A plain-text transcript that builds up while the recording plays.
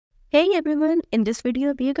Hey everyone, in this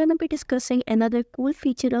video we are going to be discussing another cool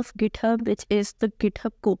feature of GitHub, which is the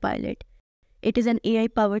GitHub CoPilot. It is an AI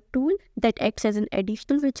powered tool that acts as an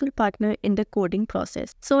additional virtual partner in the coding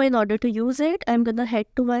process. So in order to use it, I'm going to head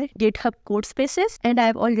to my GitHub CodeSpaces, and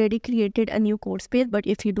I've already created a new CodeSpace. But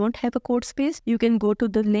if you don't have a CodeSpace, you can go to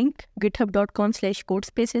the link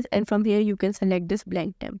github.com/CodeSpaces, and from here you can select this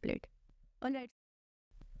blank template.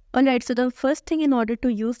 Alright, so the first thing in order to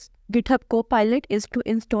use GitHub CoPilot is to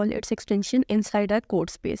install its extension inside our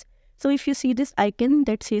CodeSpace. So if you see this icon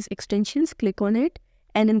that says extensions, click on it,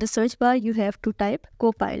 and in the search bar you have to type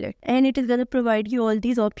CoPilot, and it is going to provide you all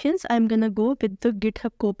these options. I'm going to go with the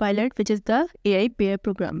GitHub CoPilot, which is the AI pair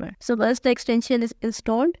programmer. So once the extension is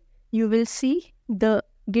installed, you will see the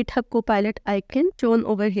GitHub CoPilot icon shown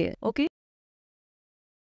over here.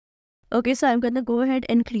 Okay, so I'm going to go ahead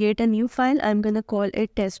and create a new file. I'm going to call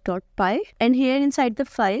it test.py, and here inside the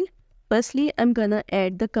file, firstly, I'm going to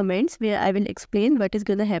add the comments where I will explain what is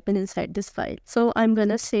going to happen inside this file. So I'm going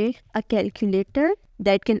to say a calculator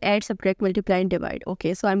that can add, subtract, multiply, and divide.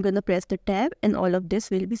 Okay, so I'm going to press the tab and all of this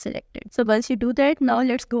will be selected. So once you do that, now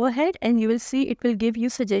let's go ahead and you will see it will give you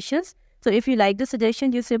suggestions. So if you like the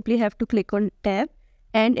suggestion, you simply have to click on tab,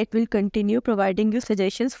 and it will continue providing you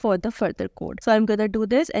suggestions for the further code. So I'm going to do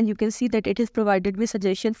this, and you can see that it is provided me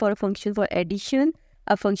suggestion for a function for addition,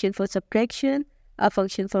 a function for subtraction, a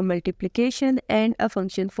function for multiplication, and a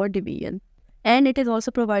function for division. And it has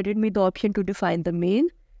also provided me the option to define the main.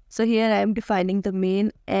 So here I am defining the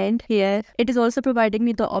main, and here it is also providing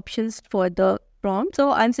me the options for the prompt. So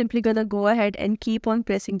I'm simply gonna go ahead and keep on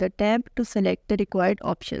pressing the tab to select the required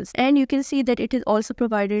options. And you can see that it has also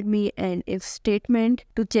provided me an if statement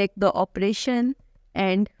to check the operation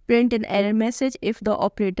and print an error message if the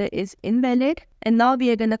operator is invalid. And now we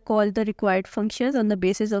are gonna call the required functions on the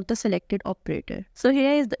basis of the selected operator. So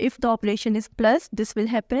here is if the operation is plus, this will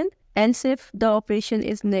happen. Else if the operation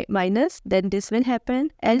is minus, then this will happen.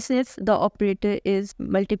 Else if the operator is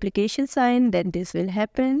multiplication sign, then this will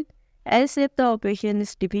happen. Else if the operation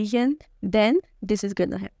is division, then this is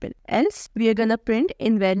gonna happen. Else we are gonna print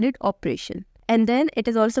invalid operation. And then it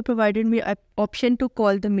has also provided me an option to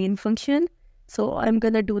call the main function. So I'm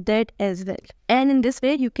gonna do that as well. And in this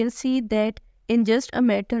way you can see that in just a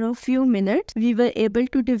matter of few minutes, we were able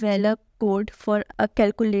to develop code for a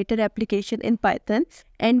calculator application in Python,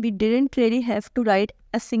 and we didn't really have to write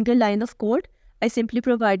a single line of code. I simply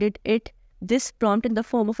provided it this prompt in the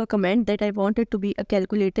form of a command that I wanted to be a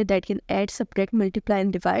calculator that can add, subtract, multiply,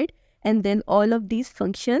 and divide. And then all of these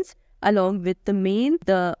functions along with the main,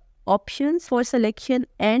 the options for selection,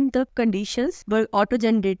 and the conditions were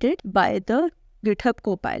auto-generated by the GitHub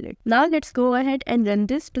CoPilot. Now let's go ahead and run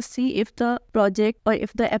this to see if the project or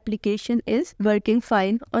if the application is working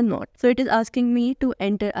fine or not. So it is asking me to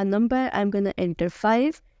enter a number. I'm going to enter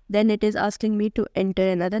 5. Then it is asking me to enter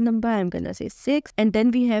another number. I'm going to say 6. And then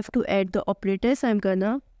we have to add the operators. I'm going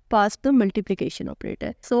to pass the multiplication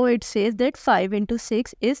operator. So it says that 5 into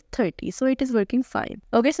 6 is 30. So it is working fine.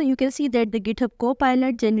 Okay, so you can see that the GitHub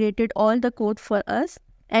CoPilot generated all the code for us,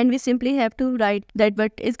 and we simply have to write that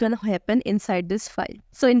what is going to happen inside this file.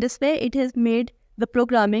 So in this way, it has made the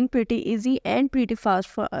programming pretty easy and pretty fast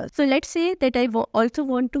for us. So let's say that I also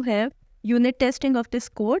want to have unit testing of this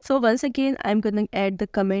code. So once again, I'm going to add the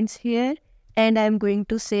comments here, and I'm going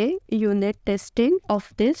to say unit testing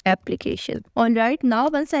of this application. Alright, now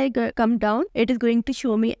once I come down, it is going to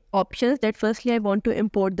show me options that firstly I want to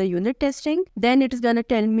import the unit testing. Then it is going to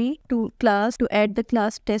tell me to add the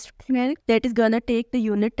class test flag that is going to take the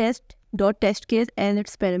unit test dot test case and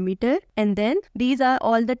its parameter. And then these are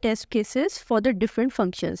all the test cases for the different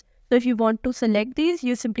functions. So if you want to select these,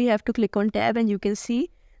 you simply have to click on tab, and you can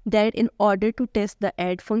see that in order to test the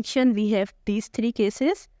add function, we have these 3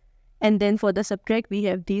 cases. And then for the subtract, we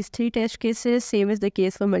have these 3 test cases. Same is the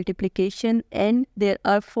case for multiplication. And there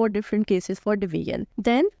are 4 different cases for division.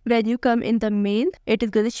 Then when you come in the main, it is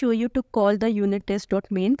going to show you to call the unit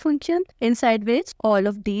test.main function, inside which all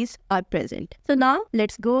of these are present. So now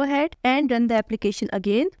let's go ahead and run the application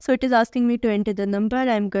again. So it is asking me to enter the number.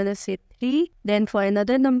 I'm going to say 3. Then for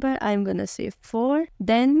another number, I'm going to say 4.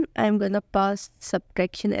 Then I'm going to pass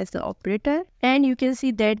subtraction as the operator. And you can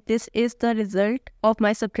see that this is the result of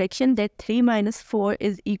my subtraction, that 3 minus 4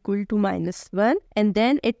 is equal to -1. And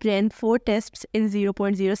then it ran 4 tests in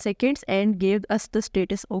 0.0 seconds and gave us the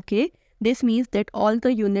status OK. This means that all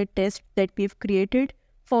the unit tests that we've created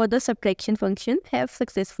for the subtraction function have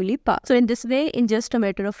successfully passed. So in this way, in just a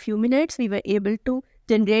matter of few minutes, we were able to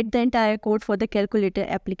generate the entire code for the calculator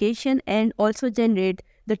application and also generate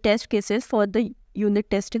the test cases for the unit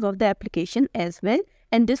testing of the application as well.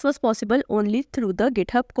 And this was possible only through the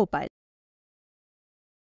GitHub CoPilot.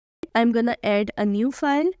 I'm gonna add a new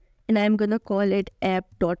file and I'm gonna call it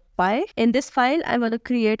app.py. In this file, I'm gonna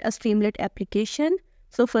create a StreamLit application.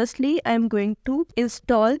 So firstly, I'm going to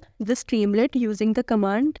install the StreamLit using the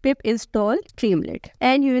command pip install StreamLit.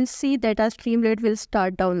 And you will see that our StreamLit will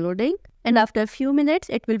start downloading. And after a few minutes,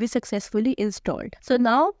 it will be successfully installed. So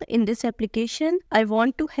now in this application, I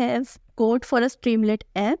want to have code for a StreamLit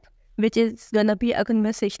app, which is gonna be a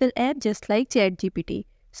conversational app just like ChatGPT.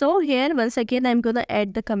 So here once again I'm gonna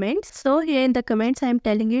add the comments. So here in the comments I'm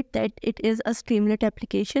telling it that it is a StreamLit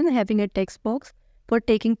application having a text box for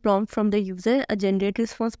taking prompt from the user, a generate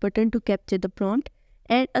response button to capture the prompt,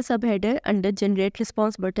 and a subheader under generate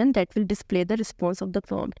response button that will display the response of the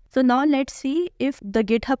prompt. So now let's see if the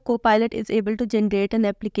GitHub CoPilot is able to generate an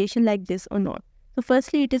application like this or not. So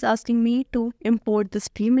firstly, it is asking me to import the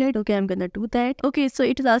StreamLit. Okay, I'm gonna do that. Okay, so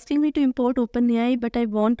it is asking me to import OpenAI, but I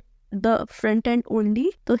want the front end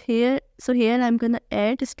only. So here I'm gonna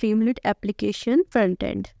add StreamLit application front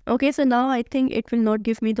end. Okay, so now I think it will not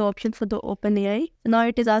give me the option for the OpenAI. So now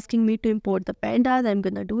it is asking me to import the pandas. I'm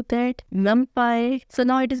gonna do that. NumPy. So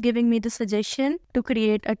now it is giving me the suggestion to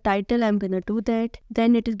create a title. I'm gonna do that.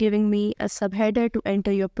 Then it is giving me a subheader to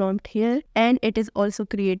enter your prompt here, and it is also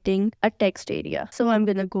creating a text area. So I'm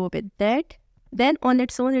gonna go with that. Then on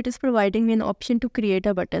its own, it is providing me an option to create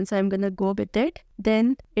a button. So I'm gonna go with it.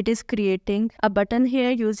 Then it is creating a button here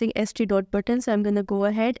using st.button. So I'm gonna go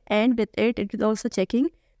ahead, and with it is also checking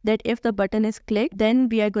that if the button is clicked, then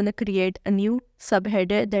we are gonna create a new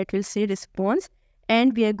subheader that will say response,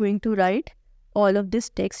 and we are going to write all of this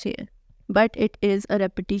text here. But it is a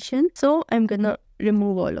repetition, so I'm gonna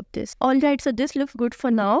remove all of this. Alright, so this looks good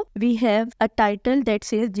for now. We have a title that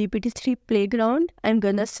says GPT-3 Playground. I'm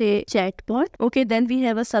gonna say chatbot. Okay, then we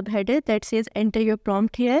have a subheader that says enter your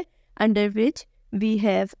prompt here, under which we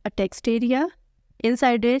have a text area.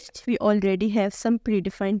 Inside it, we already have some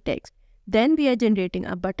predefined text. Then we are generating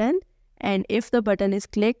a button, and if the button is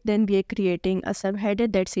clicked, then we are creating a subheader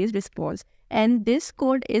that says response. And this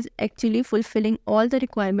code is actually fulfilling all the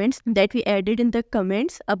requirements that we added in the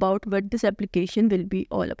comments about what this application will be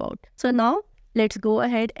all about. So now let's go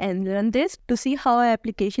ahead and run this to see how our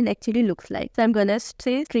application actually looks like. So I'm gonna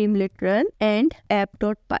say StreamLit run and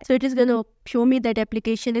app.py. So it is gonna show me that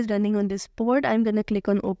application is running on this port. I'm gonna click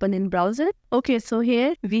on open in browser. Okay, so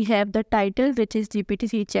here we have the title, which is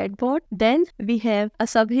GPT-3 chatbot. Then we have a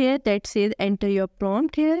sub here that says enter your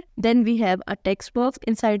prompt here. Then we have a text box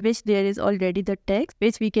inside which there is already the text,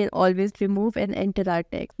 which we can always remove and enter our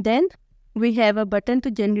text. Then we have a button to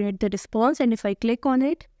generate the response, and if I click on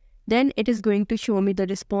it, then it is going to show me the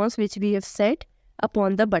response which we have set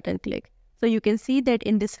upon the button click. So you can see that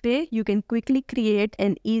in this way, you can quickly create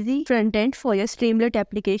an easy front end for your StreamLit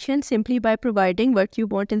application simply by providing what you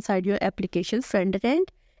want inside your application front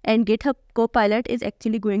end. And GitHub CoPilot is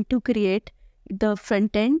actually going to create the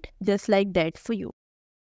front end just like that for you.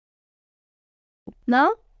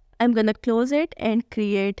 Now I'm gonna close it and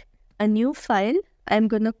create a new file. I'm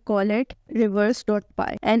gonna call it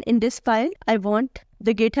reverse.py, and in this file I want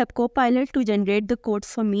the GitHub CoPilot to generate the code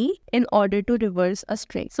for me in order to reverse a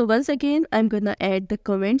string. So once again, I'm gonna add the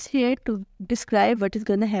comments here to describe what is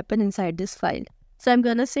gonna happen inside this file. So I'm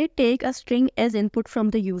gonna say take a string as input from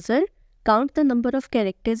the user, count the number of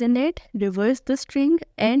characters in it, reverse the string,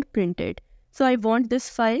 and print it. So I want this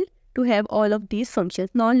file to have all of these functions.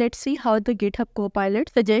 Now let's see how the GitHub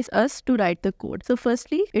CoPilot suggests us to write the code. So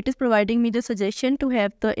firstly, it is providing me the suggestion to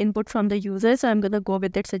have the input from the user. So I'm gonna go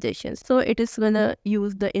with that suggestion. So it is gonna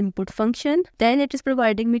use the input function. Then it is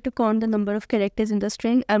providing me to count the number of characters in the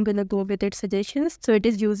string. I'm gonna go with its suggestions. So it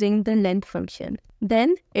is using the length function.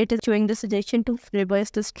 Then it is showing the suggestion to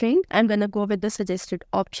reverse the string. I'm gonna go with the suggested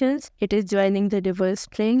options. It is joining the reverse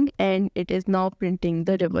string, and it is now printing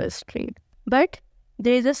the reverse string. But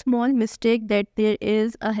there is a small mistake that there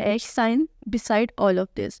is a hash sign beside all of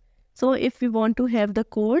this. So if we want to have the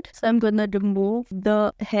code, so I'm gonna remove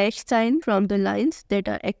the hash sign from the lines that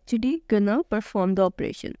are actually gonna perform the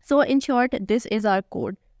operation. So in short, this is our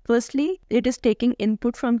code. Firstly, it is taking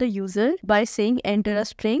input from the user by saying enter a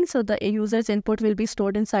string. So the user's input will be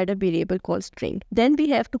stored inside a variable called string. Then we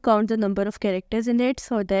have to count the number of characters in it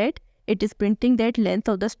so that it is printing that length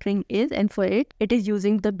of the string is, and for it is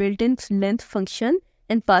using the built-in length function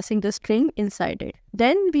and passing the string inside it.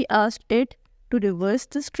 Then we asked it to reverse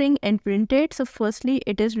the string and print it. So firstly,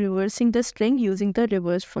 it is reversing the string using the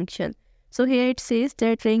reverse function. So here it says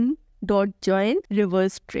that string.join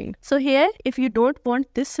reverse string. So here, if you don't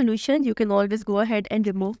want this solution, you can always go ahead and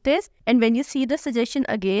remove this. And when you see the suggestion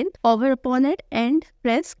again, hover upon it and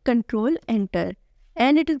press Ctrl Enter.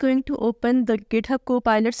 And it is going to open the GitHub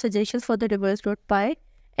CoPilot suggestions for the reverse.py.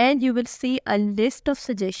 and you will see a list of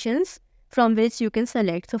suggestions from which you can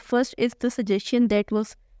select. So first is the suggestion that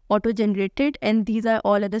was auto-generated, and these are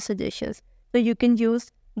all other suggestions. So you can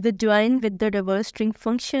use the join with the reverse string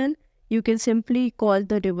function. You can simply call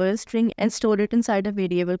the reverse string and store it inside a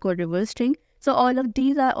variable called reverse string. So all of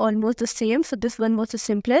these are almost the same. So this one was the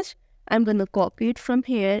simplest. I'm going to copy it from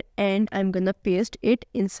here and I'm going to paste it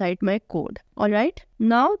inside my code. Alright.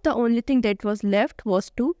 Now the only thing that was left was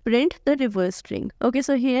to print the reverse string. Okay,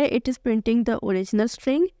 so here it is printing the original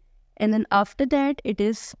string, and then after that it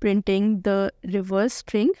is printing the reverse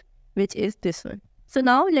string, which is this one. So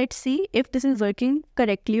now let's see if this is working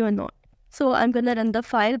correctly or not. So I'm going to run the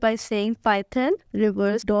file by saying python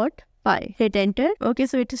reverse.py. Hit enter. Okay,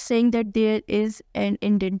 so it is saying that there is an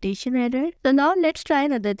indentation error. So now let's try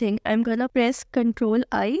another thing. I'm going to press Ctrl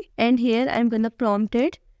I, and here I'm going to prompt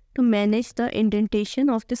it to manage the indentation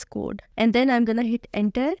of this code. And then I'm going to hit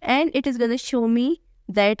enter, and it is going to show me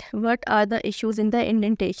that what are the issues in the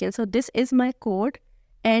indentation. So this is my code,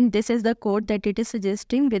 and this is the code that it is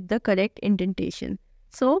suggesting with the correct indentation.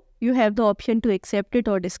 So you have the option to accept it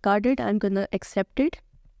or discard it. I'm going to accept it.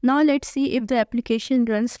 Now let's see if the application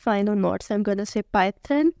runs fine or not. So I'm going to say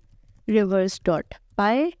python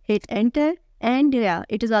reverse.py, hit enter, and yeah,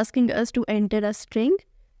 it is asking us to enter a string.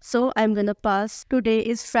 So I'm going to pass today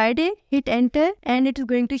is Friday, hit enter, and it is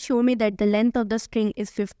going to show me that the length of the string is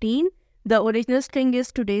 15. The original string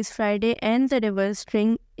is today is Friday, and the reverse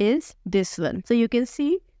string is this one. So you can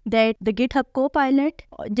see that the GitHub CoPilot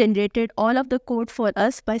generated all of the code for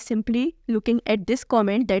us by simply looking at this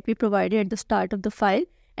comment that we provided at the start of the file,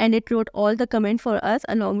 and it wrote all the comment for us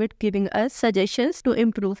along with giving us suggestions to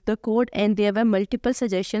improve the code, and there were multiple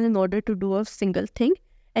suggestions in order to do a single thing,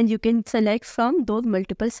 and you can select from those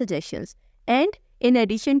multiple suggestions. And in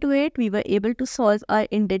addition to it, we were able to solve our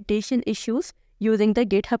indentation issues using the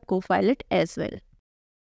GitHub CoPilot as well.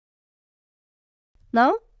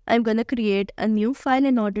 Now I'm going to create a new file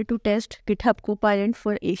in order to test GitHub CoPilot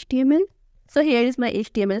for HTML. So here is my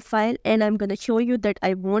HTML file, and I'm going to show you that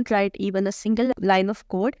I won't write even a single line of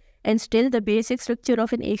code, and still the basic structure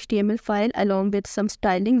of an HTML file along with some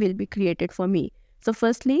styling will be created for me. So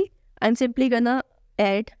firstly, I'm simply going to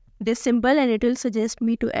add this symbol, and it will suggest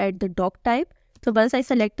me to add the doc type. So once I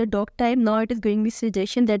select the doc type, now it is giving me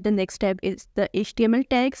suggestion that the next tab is the HTML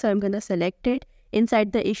tag. So I'm going to select it.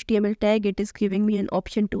 Inside the HTML tag, it is giving me an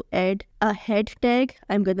option to add a head tag.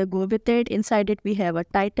 I'm going to go with it. Inside it, we have a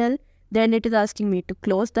title. Then it is asking me to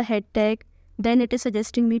close the head tag. Then it is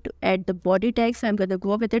suggesting me to add the body tag. So I'm going to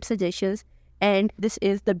go with its suggestions. And this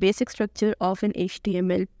is the basic structure of an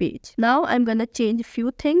HTML page. Now I'm going to change a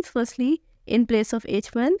few things. Firstly, in place of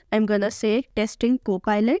H1, I'm going to say testing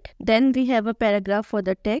Copilot. Then we have a paragraph for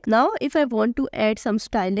the text. Now, if I want to add some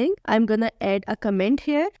styling, I'm going to add a comment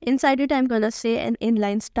here. Inside it, I'm going to say an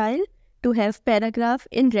inline style to have paragraph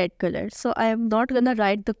in red color. So I am not going to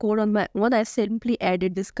write the code on my own. I simply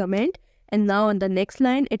added this comment. And now on the next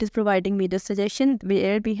line, it is providing me the suggestion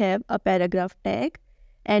where we have a paragraph tag,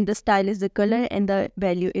 and the style is the color and the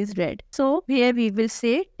value is red. So here we will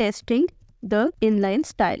say testing the inline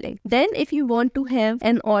styling. Then if you want to have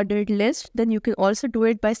an ordered list, then you can also do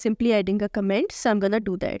it by simply adding a comment. So I'm gonna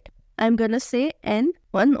do that. I'm gonna say an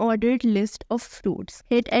unordered list of fruits.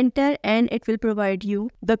 Hit enter, and it will provide you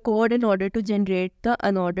the code in order to generate the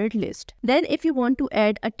unordered list. Then if you want to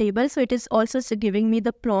add a table, so it is also giving me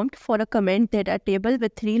the prompt for a comment that a table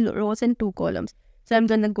with 3 rows and 2 columns. So I'm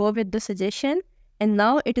gonna go with the suggestion, and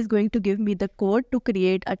now it is going to give me the code to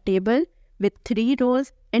create a table with 3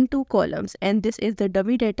 rows and 2 columns, and this is the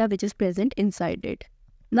dummy data which is present inside it.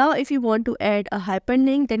 Now if you want to add a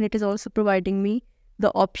hyperlink, then it is also providing me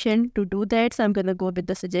the option to do that. So I'm going to go with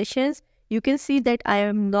the suggestions. You can see that I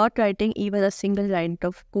am not writing even a single line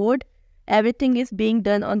of code. Everything is being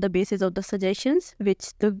done on the basis of the suggestions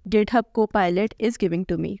which the GitHub Copilot is giving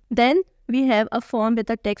to me. Then we have a form with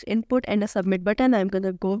a text input and a submit button. I'm going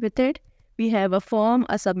to go with it. We have a form,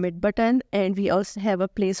 a submit button, and we also have a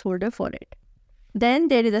placeholder for it. Then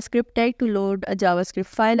there is a script tag to load a JavaScript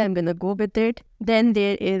file. I'm going to go with it. Then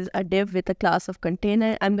there is a div with a class of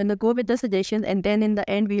container. I'm going to go with the suggestions, and then in the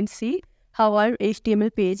end we'll see how our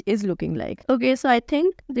HTML page is looking like. Okay, so I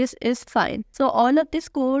think this is fine. So all of this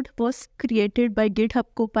code was created by GitHub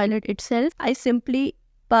Copilot itself. I simply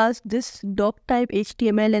passed this doc type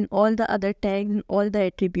HTML and all the other tags and all the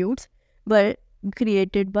attributes. But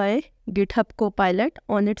created by GitHub CoPilot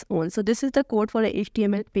on its own. So this is the code for a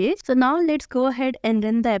HTML page. So now let's go ahead and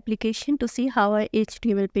run the application to see how a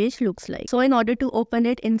HTML page looks like. So in order to open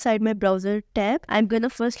it inside my browser tab, I'm gonna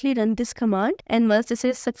firstly run this command, and once this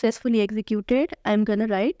is successfully executed, I'm gonna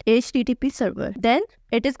write HTTP server. Then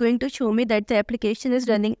it is going to show me that the application is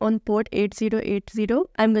running on port 8080.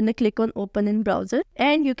 I'm gonna click on open in browser,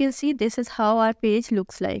 and you can see this is how our page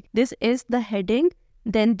looks like. This is the heading.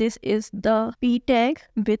 Then this is the p tag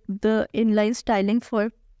with the inline styling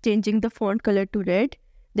for changing the font color to red.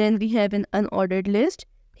 Then we have an unordered list.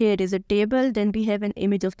 Here is a table. Then we have an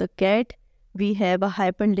image of the cat. We have a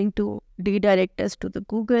hyperlink to redirect us to the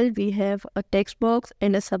Google. We have a text box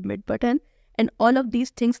and a submit button. And all of these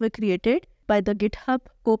things were created by the GitHub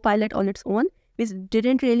CoPilot on its own, which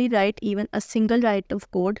didn't really write even a single line of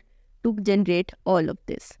code to generate all of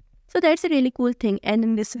this. So that's a really cool thing. And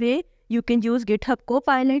in this way, you can use GitHub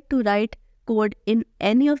CoPilot to write code in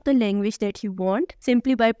any of the language that you want,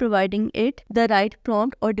 simply by providing it the right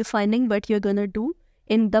prompt or defining what you're gonna do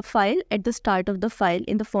in the file at the start of the file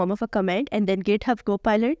in the form of a command, and then GitHub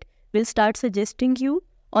CoPilot will start suggesting you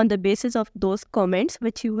on the basis of those comments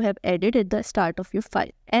which you have added at the start of your file.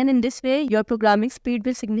 And in this way, your programming speed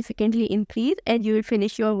will significantly increase and you will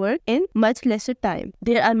finish your work in much lesser time.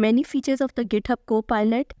 There are many features of the GitHub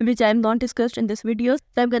CoPilot which I am not discussed in this video.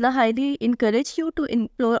 So I'm gonna highly encourage you to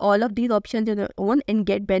explore all of these options on your own and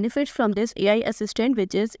get benefits from this AI assistant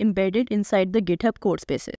which is embedded inside the GitHub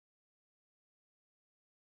CodeSpaces.